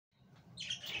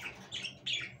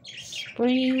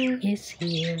Spring is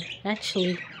here.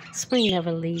 Actually, spring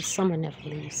never leaves, summer never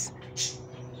leaves.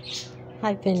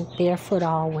 I've been barefoot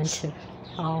all winter,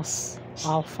 all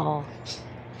fall.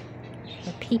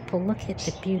 But people, look at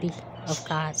the beauty of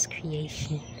God's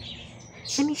creation.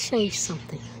 Let me show you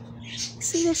something.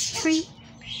 See this tree?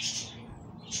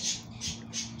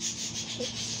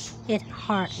 It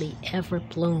hardly ever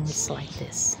blooms like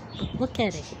this. But look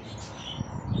at it.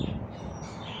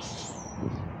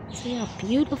 See how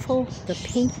beautiful the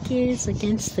pink is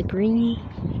against the green?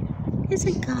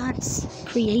 Isn't God's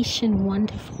creation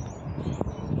wonderful?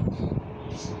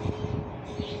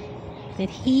 That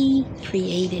He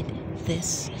created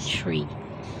this tree,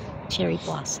 cherry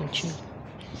blossom tree.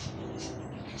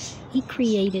 He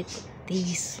created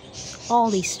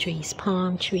all these trees,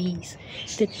 palm trees,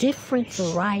 the different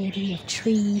variety of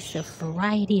trees, the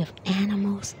variety of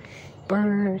animals,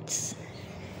 birds.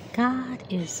 God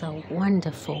is a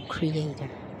wonderful creator,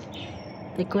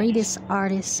 the greatest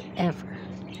artist ever.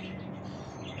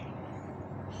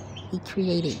 He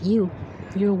created you.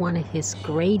 You're one of His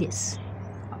greatest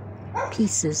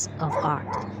pieces of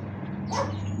art.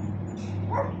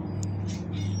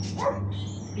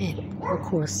 And of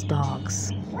course,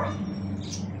 dogs,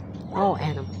 all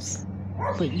animals.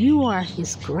 But you are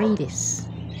His greatest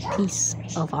piece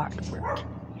of artwork.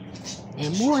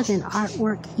 And more than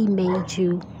artwork, He made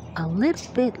you a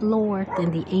little bit lower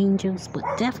than the angels, but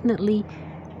definitely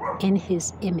in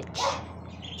His image,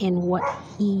 in what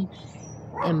He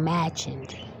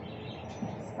imagined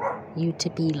you to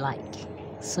be like.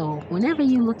 So whenever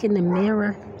you look in the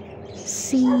mirror,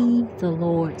 see the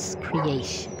Lord's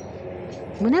creation.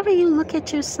 Whenever you look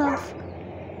at yourself,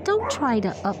 don't try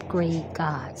to upgrade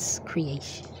God's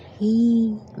creation.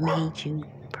 He made you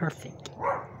perfect.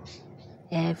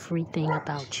 Everything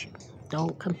about you.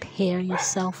 Don't compare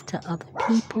yourself to other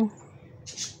people,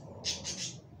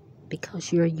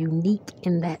 because you're unique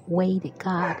in that way that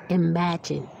God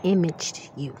imaged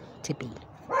you to be.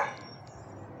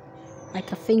 Like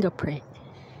a fingerprint.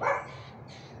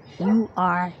 You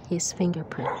are His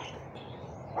fingerprint,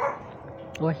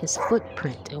 or His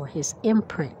footprint, or His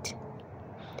imprint.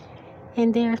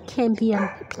 And there can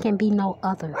be no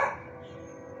other.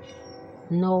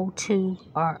 No two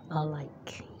are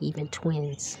alike. Even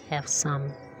twins have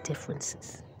some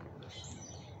differences.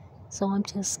 So I'm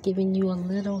just giving you a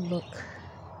little look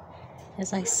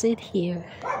as I sit here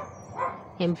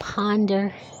and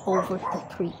ponder over the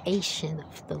creation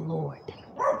of the Lord.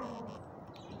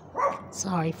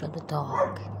 Sorry for the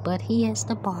dog, but he has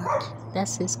to bark.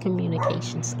 That's his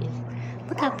communication skill.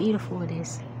 Look how beautiful it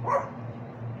is.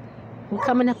 We're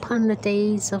coming upon the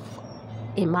days of,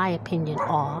 in my opinion,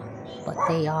 awe, but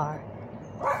they are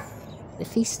the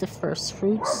Feast of First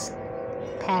Fruits,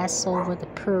 Passover, the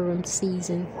Purim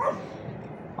season,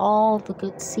 all the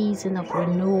good season of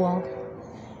renewal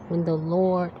when the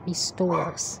Lord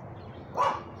restores.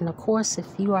 And of course, if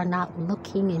you are not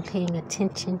looking and paying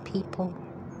attention, people,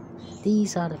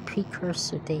 these are the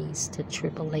precursor days to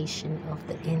tribulation of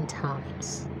the end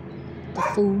times. The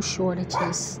food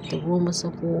shortages, the rumors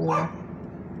of war,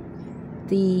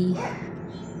 the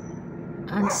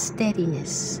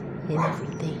unsteadiness and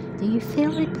everything. Do you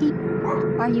feel it,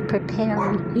 people? Are you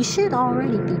preparing? You should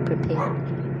already be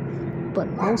prepared, but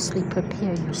mostly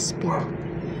prepare your spirit.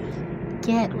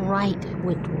 Get right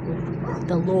with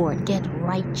the Lord. Get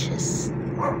righteous.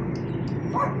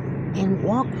 And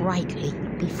walk rightly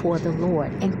before the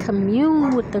Lord. And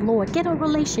commune with the Lord. Get a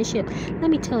relationship. Let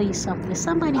me tell you something.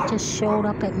 Somebody just showed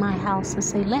up at my house and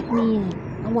said, let me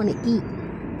in. I want to eat.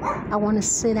 I want to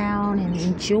sit down and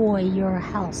enjoy your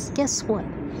house. Guess what?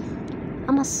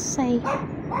 I must say,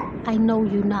 I know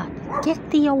you not.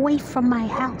 Get thee away from my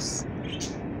house.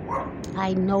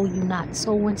 I know you not.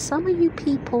 So when some of you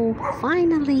people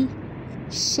finally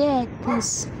shed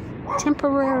this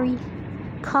temporary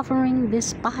covering,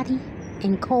 this body,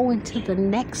 and go into the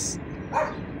next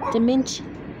dimension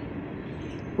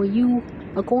where you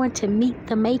are going to meet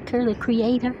the Maker, the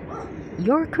Creator,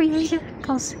 your Creator,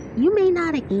 because you may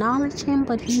not acknowledge Him,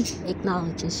 but He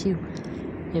acknowledges you.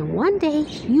 And one day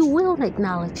you will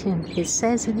acknowledge Him. It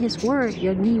says in His word,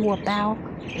 your knee will bow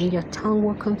and your tongue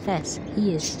will confess.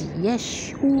 He is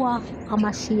Yeshua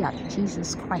HaMashiach,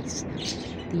 Jesus Christ,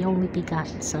 the only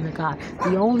begotten Son of God,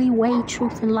 the only way,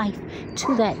 truth, and life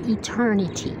to that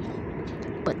eternity.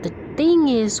 But the thing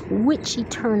is, which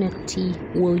eternity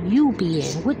will you be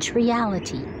in? Which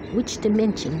reality? Which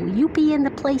dimension? Will you be in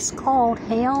the place called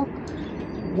hell,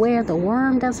 where the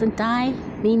worm doesn't die,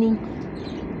 meaning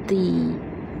the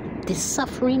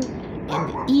suffering and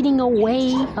the eating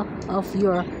away of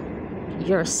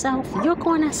yourself, you're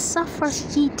going to suffer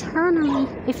eternally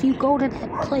if you go to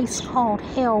that place called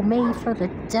hell, made for the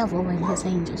devil and his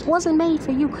angels. Wasn't made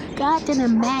for you. God didn't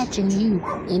imagine you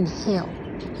in hell.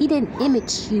 He didn't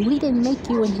image you. He didn't make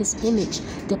you in his image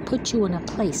to put you in a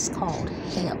place called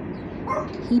hell.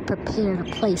 He prepared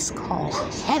a place called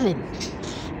heaven.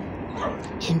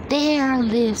 And there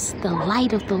lives the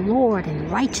light of the Lord,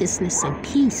 and righteousness and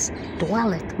peace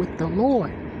dwelleth with the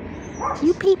Lord.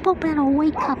 You people better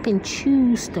wake up and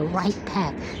choose the right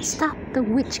path. Stop the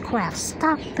witchcraft.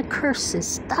 Stop the curses.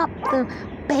 Stop the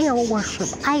Baal worship,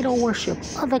 idol worship,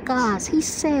 other gods. He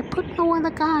said, put no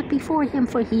other God before him,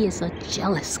 for he is a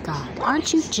jealous God.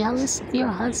 Aren't you jealous of your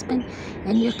husband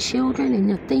and your children and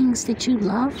the things that you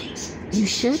love? You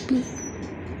should be.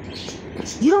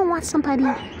 You don't want somebody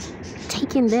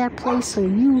taking their place or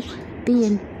you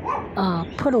being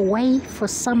put away for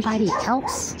somebody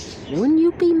else. Wouldn't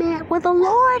you be mad? Well, the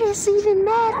Lord is even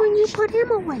mad when you put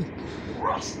him away.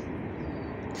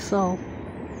 So,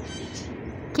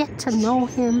 get to know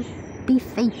him. Be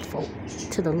faithful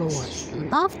to the Lord.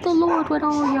 Love the Lord with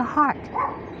all your heart.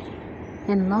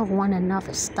 And love one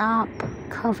another. Stop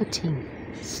coveting.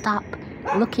 Stop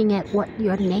looking at what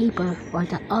your neighbor or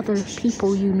the other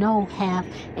people you know have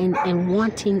and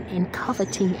wanting and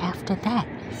coveting after that.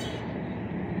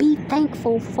 Be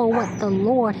thankful for what the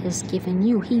Lord has given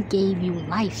you. He gave you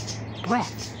life,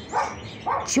 breath,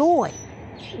 joy.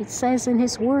 It says in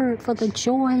his word, for the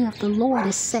joy of the Lord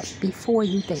is set before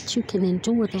you, that you can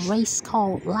endure the race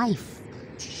called life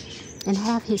and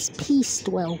have his peace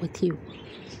dwell with you.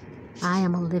 I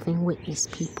am a living witness,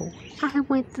 people. I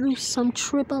went through some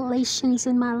tribulations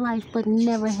in my life, but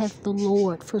never have the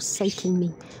Lord forsaken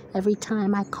me. Every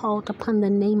time I called upon the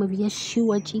name of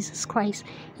Yeshua, Jesus Christ,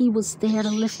 he was there to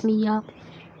lift me up.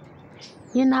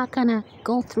 You're not going to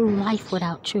go through life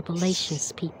without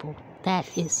tribulations, people. That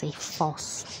is a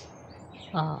false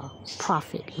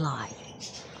prophet lie.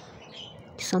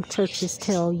 Some churches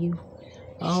tell you,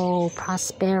 oh,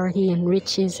 prosperity and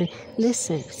riches. And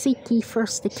listen, seek ye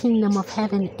first the kingdom of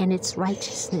heaven and its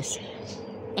righteousness.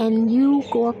 And you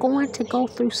are going to go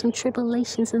through some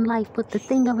tribulations in life. But the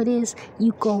thing of it is,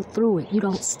 you go through it. You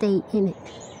don't stay in it.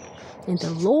 And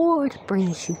the Lord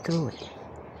brings you through it.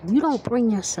 You don't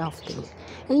bring yourself through it.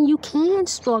 And you can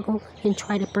struggle and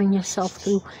try to bring yourself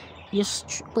through.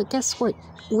 But guess what?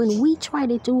 When we try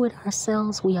to do it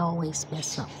ourselves, we always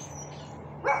mess up.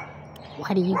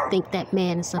 Why do you think that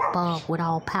man is above with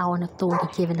all power and authority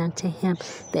given unto him,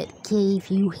 that gave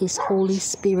you his Holy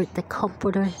Spirit, the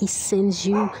Comforter? He sends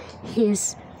you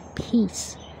his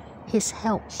peace, his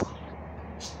help.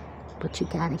 But you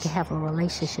got to have a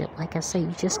relationship. Like I say,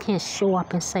 you just can't show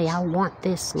up and say, I want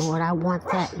this, Lord. I want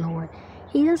that, Lord.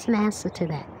 He doesn't answer to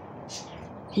that.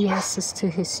 He answers to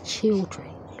his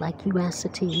children, like you answer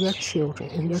to your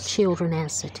children, and your children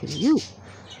answer to you.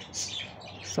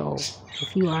 So,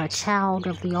 if you are a child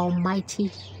of the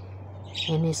Almighty,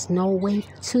 and there's no way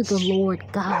to the Lord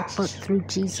God but through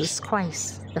Jesus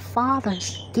Christ, the Father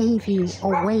gave you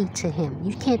a way to him.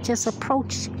 You can't just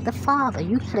approach the Father.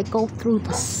 You got to go through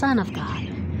the Son of God,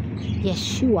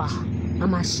 Yeshua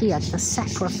HaMashiach, the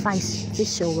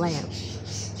sacrificial lamb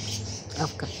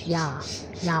of God,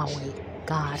 Yahweh,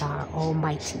 God, our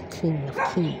Almighty King of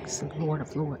Kings and Lord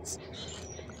of Lords.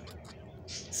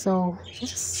 So,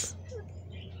 just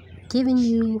giving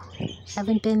you,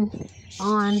 haven't been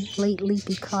on lately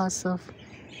because of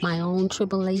my own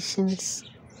tribulations,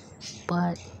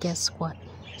 but guess what?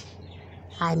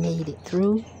 I made it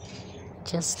through.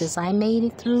 Just as I made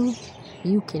it through,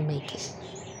 you can make it.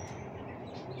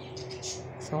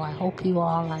 So I hope you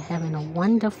all are having a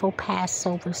wonderful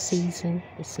Passover season.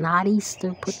 It's not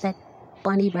Easter. Put that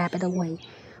bunny rabbit away.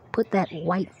 Put that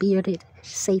white-bearded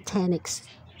satanic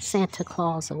Santa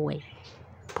Claus away.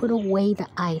 Put away the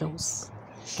idols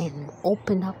and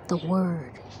open up the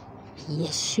word,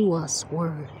 Yeshua's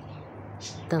word,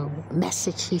 the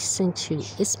message he sent you.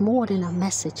 It's more than a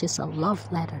message. It's a love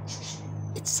letter.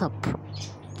 It's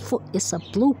a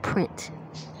blueprint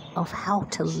of how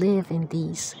to live in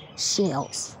these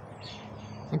shells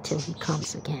until he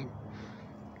comes again.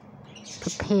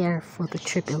 Prepare for the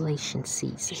tribulation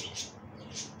season.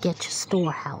 Get your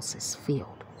storehouses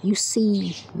filled. You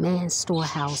see man's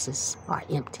storehouses are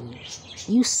emptying.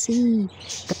 You see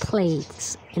the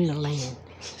plagues in the land.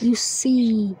 You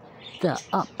see the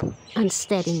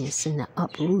unsteadiness and the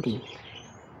uprooting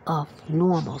of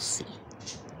normalcy.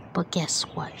 But guess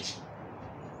what?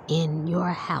 In your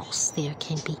house there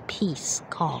can be peace,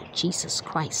 called Jesus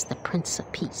Christ, the Prince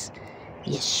of Peace.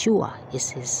 Yeshua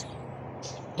is his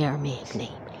Aramaic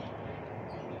name.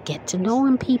 Get to know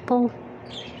him, people.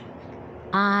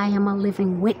 I am a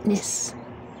living witness.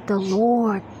 The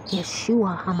Lord,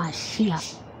 Yeshua HaMashiach,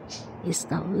 is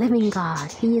the living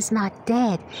God. He is not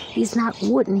dead. He's not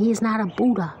wooden. He is not a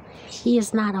Buddha. He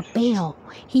is not a Baal.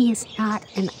 He is not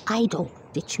an idol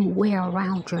that you wear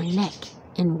around your neck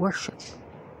in worship.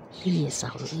 He is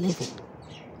a living,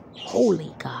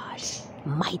 holy God,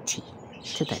 mighty,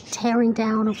 to the tearing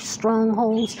down of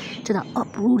strongholds, to the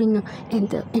uprooting and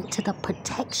to the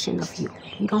protection of you.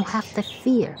 You don't have to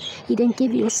fear. He didn't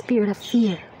give you a spirit of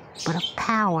fear, but of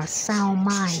power, sound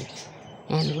mind,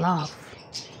 and love.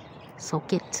 So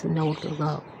get to know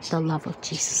the love of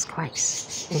Jesus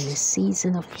Christ in this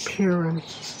season of Purim,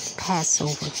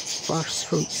 Passover, first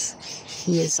fruits.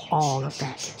 He is all of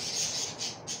that.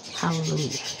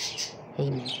 Hallelujah.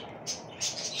 Amen.